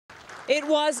It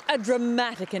was a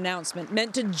dramatic announcement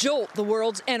meant to jolt the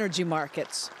world's energy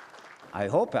markets. I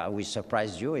hope we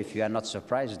surprised you. If you are not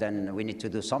surprised, then we need to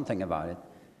do something about it.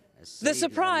 The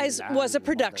surprise was a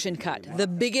production cut, the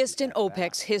biggest in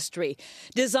OPEC's history,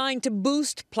 designed to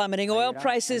boost plummeting oil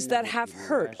prices that have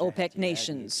hurt OPEC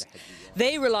nations.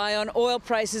 They rely on oil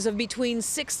prices of between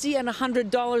 $60 and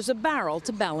 $100 a barrel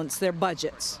to balance their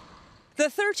budgets. The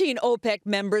 13 OPEC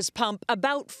members pump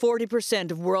about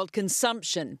 40% of world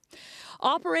consumption.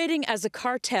 Operating as a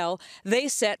cartel, they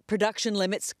set production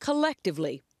limits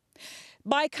collectively.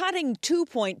 By cutting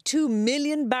 2.2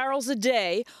 million barrels a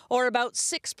day, or about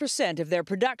 6% of their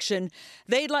production,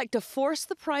 they'd like to force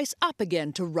the price up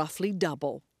again to roughly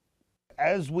double.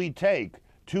 As we take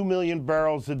 2 million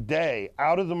barrels a day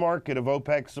out of the market of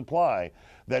OPEC supply,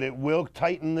 that it will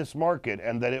tighten this market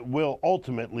and that it will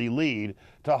ultimately lead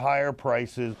to higher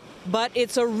prices. But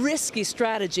it's a risky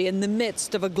strategy in the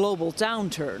midst of a global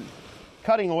downturn.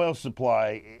 Cutting oil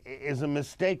supply is a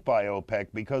mistake by OPEC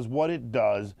because what it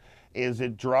does is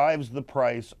it drives the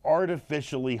price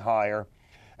artificially higher,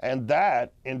 and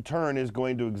that in turn is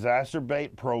going to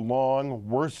exacerbate, prolong,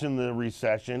 worsen the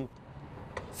recession.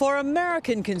 For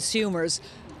American consumers,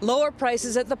 lower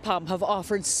prices at the pump have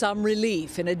offered some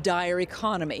relief in a dire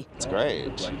economy. It's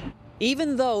great.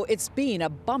 Even though it's been a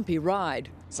bumpy ride.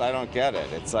 I don't get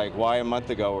it. It's like, why a month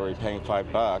ago were we paying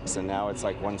 $5 and now it's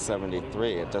like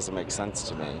 $173? It doesn't make sense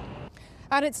to me.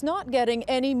 And it's not getting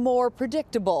any more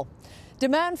predictable.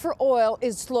 Demand for oil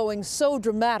is slowing so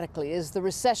dramatically as the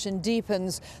recession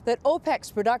deepens that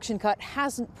OPEC's production cut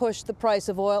hasn't pushed the price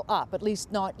of oil up, at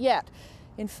least not yet.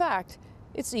 In fact,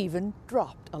 it's even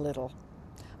dropped a little.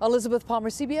 Elizabeth Palmer,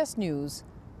 CBS News,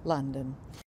 London.